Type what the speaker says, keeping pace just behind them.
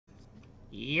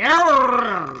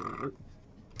Yeah.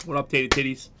 What up, Tater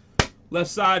Titties? Left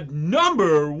side,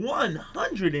 number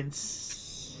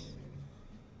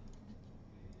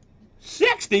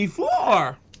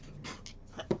 164.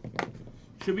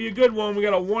 Should be a good one. We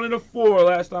got a 1 and a 4.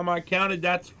 Last time I counted,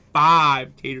 that's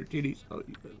 5 Tater Titties. Oh,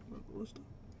 you guys want the list?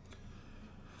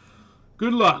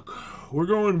 Good luck. We're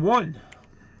going 1,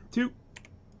 2,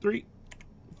 3,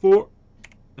 4,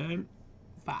 and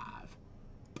 5.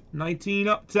 19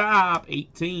 up top,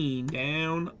 18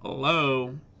 down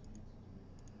low.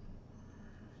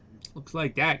 Looks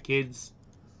like that, kids.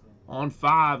 On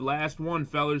 5, last one,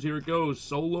 fellas. Here it goes.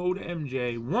 Solo to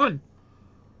MJ. 1,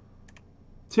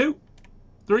 2,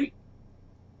 3.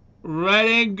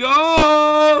 Ready and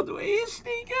go. What are you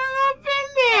sneaking up in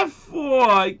there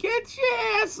for? Get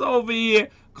your ass over here.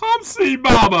 Come see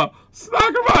Mama.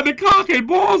 Smack around the cock and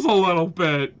balls a little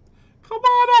bit. Come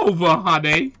on over,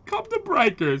 honey. Come to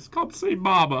Breakers. Come see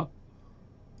Mama.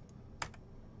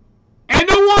 And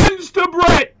the ones to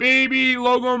Brett, baby.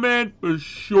 Logo man for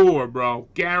sure, bro.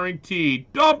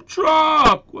 Guaranteed. Dump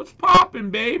truck. What's poppin',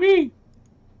 baby?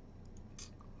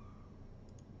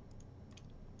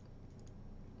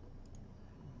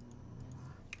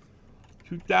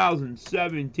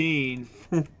 (2017)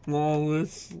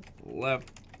 flawless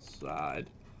left side.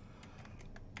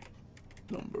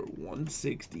 Number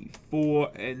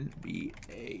 164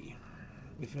 NBA.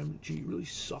 If MG really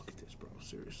suck at this, bro.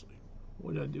 Seriously.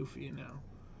 What did I do for you now?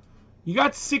 You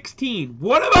got 16.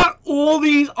 What about all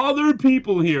these other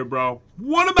people here, bro?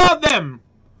 What about them?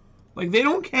 Like, they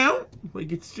don't count?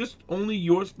 Like, it's just only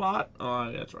your spot?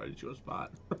 Oh, that's right. It's your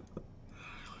spot.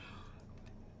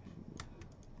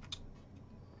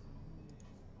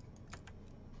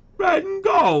 Red and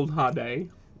gold, honey.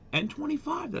 And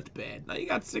 25, that's bad. Now you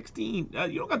got 16.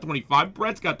 You don't got 25.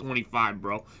 Brett's got 25,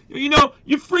 bro. You know,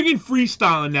 you're friggin'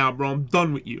 freestyling now, bro. I'm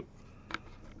done with you.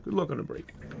 Good luck on the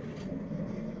break.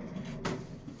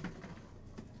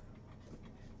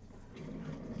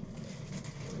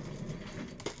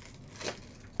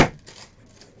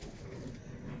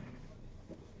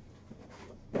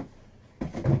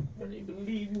 When they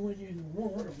believe you when you don't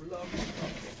want to love you.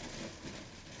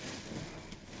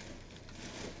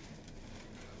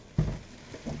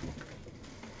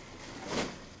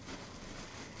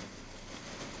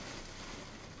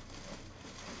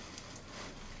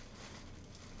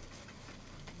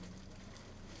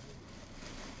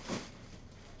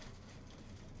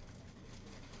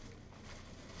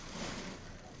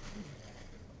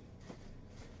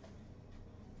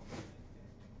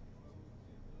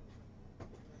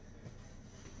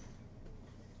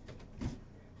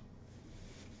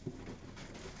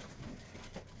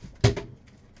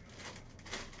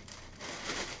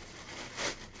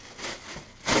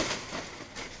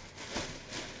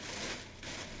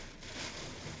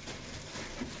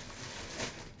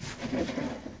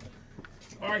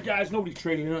 Alright, guys, nobody's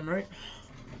trading nothing, right?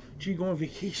 Gee, go on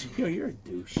vacation. Yo, you're a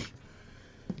douche.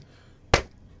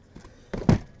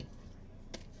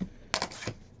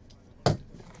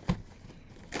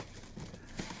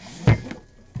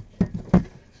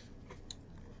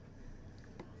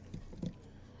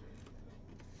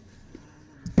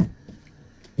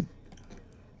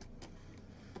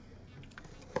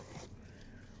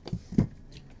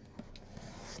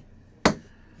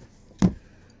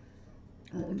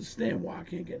 I don't understand why I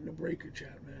can't get in the breaker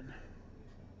chat, man.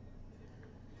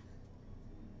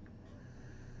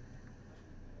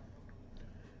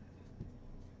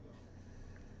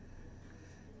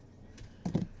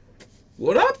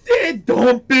 What up there,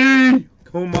 Dumpy?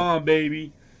 Come on,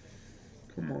 baby.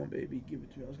 Come on, baby. Give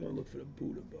it to me. I was going to look for the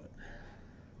Buddha, but...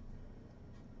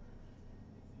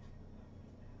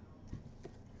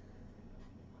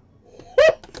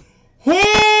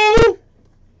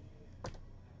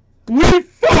 Holy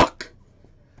fuck!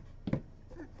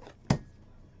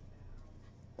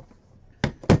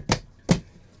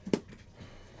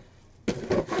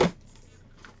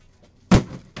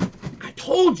 I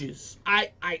told you.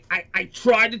 I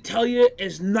tried to tell you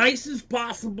as nice as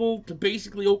possible to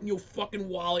basically open your fucking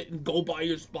wallet and go buy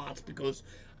your spots because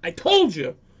I told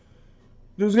you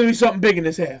there was going to be something big in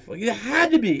this half. Like, it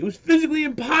had to be. It was physically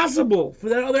impossible for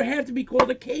that other half to be called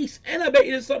a case. And I bet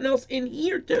you there's something else in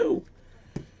here, too.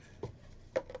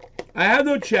 I have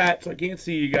no chat, so I can't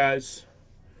see you guys.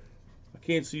 I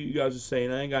can't see what you guys are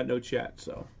saying. I ain't got no chat,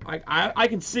 so. I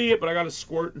can see it, but I got to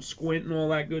squirt and squint and all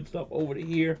that good stuff over to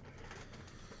here.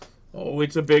 Oh,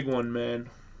 it's a big one, man.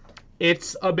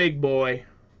 It's a big boy.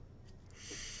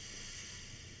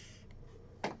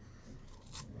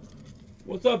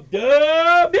 What's up,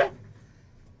 Dub?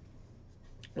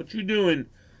 What you doing,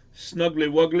 Snuggly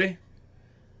Wuggly?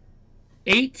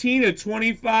 18 of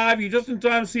 25. You just in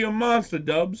time to see a monster,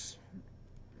 Dubs.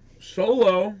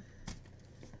 Solo.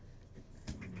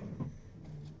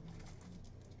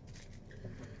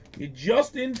 You're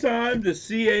just in time to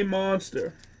see a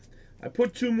monster. I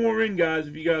put 2 more in, guys,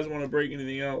 if you guys want to break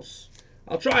anything else.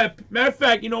 I'll try a... Matter of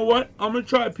fact, you know what? I'm going to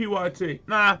try a PYT.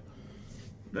 Nah.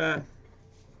 I'll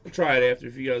try it after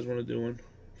if you guys want to do one.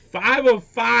 5 of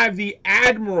 5, the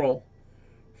Admiral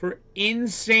for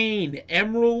Insane.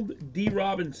 Emerald D.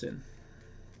 Robinson.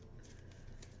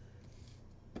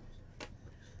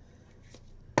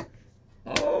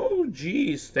 Oh,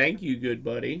 geez. Thank you, good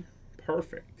buddy.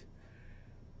 Perfect.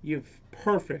 You've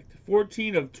perfect.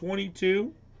 14 of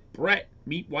 22. Brett,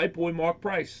 meet white boy Mark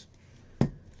Price.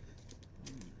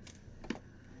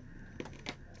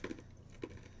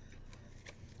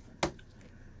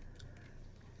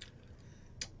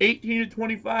 $18 to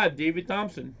 25. David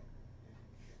Thompson.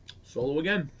 Solo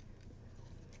again.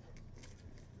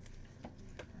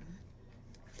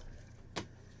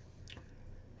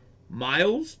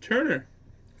 Miles Turner.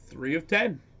 3 of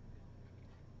 10.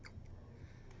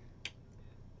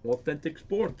 Authentic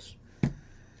Sports.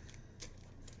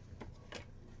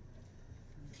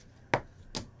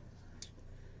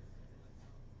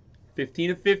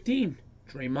 $15 of 15.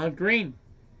 Draymond Green.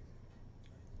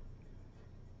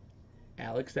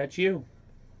 Alex, that's you.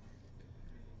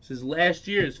 This is last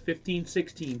year's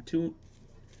 15-16.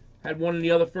 Had one in the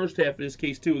other first half of this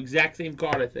case, too. Exact same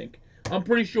card, I think. I'm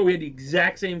pretty sure we had the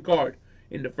exact same card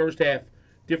in the first half.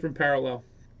 Different parallel.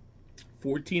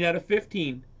 14 out of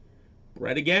 15.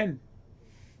 Brett again.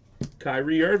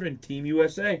 Kyrie Irving, Team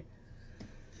USA.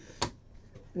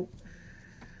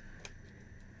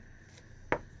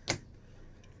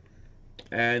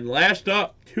 And last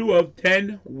up, 2 of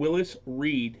 10, Willis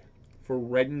Reed for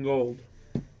red and gold.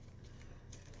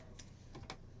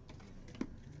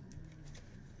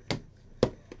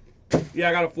 Yeah,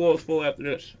 I got a flawless full after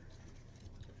this.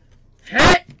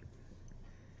 Hat!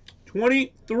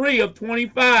 23 of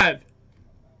 25.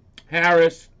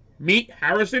 Harris. Meet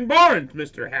Harrison Barnes,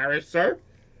 Mr. Harris, sir.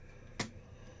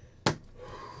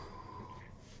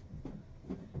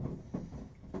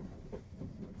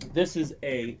 This is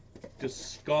a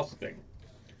disgusting.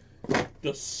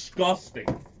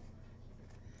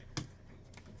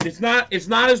 It's not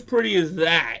as pretty as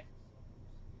that.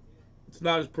 It's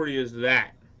not as pretty as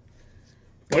that.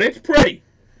 But it's pretty.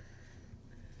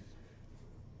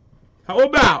 How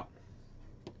about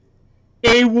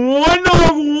a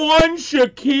 1-of-1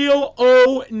 Shaquille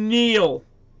O'Neal?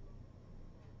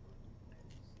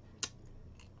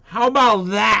 How about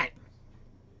that?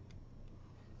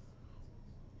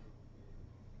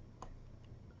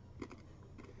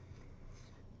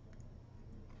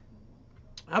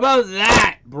 How about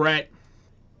that, Brett?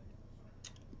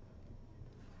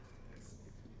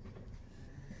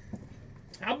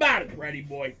 How about it, Brady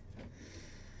boy?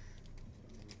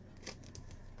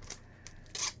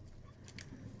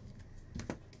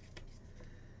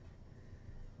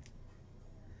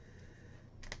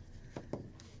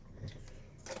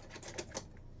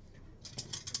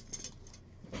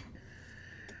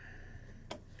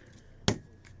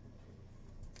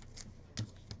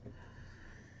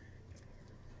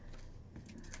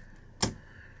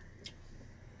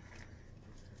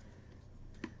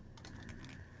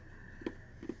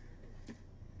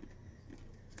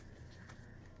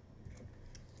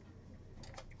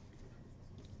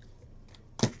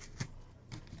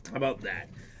 How about that?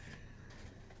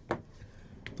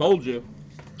 Told you.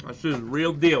 That's just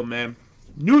real deal, man.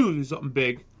 Knew there was something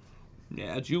big.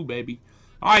 Yeah, that's you, baby.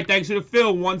 All right, thanks to the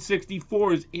fill.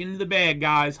 164 is in the bag,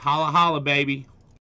 guys. Holla, holla, baby.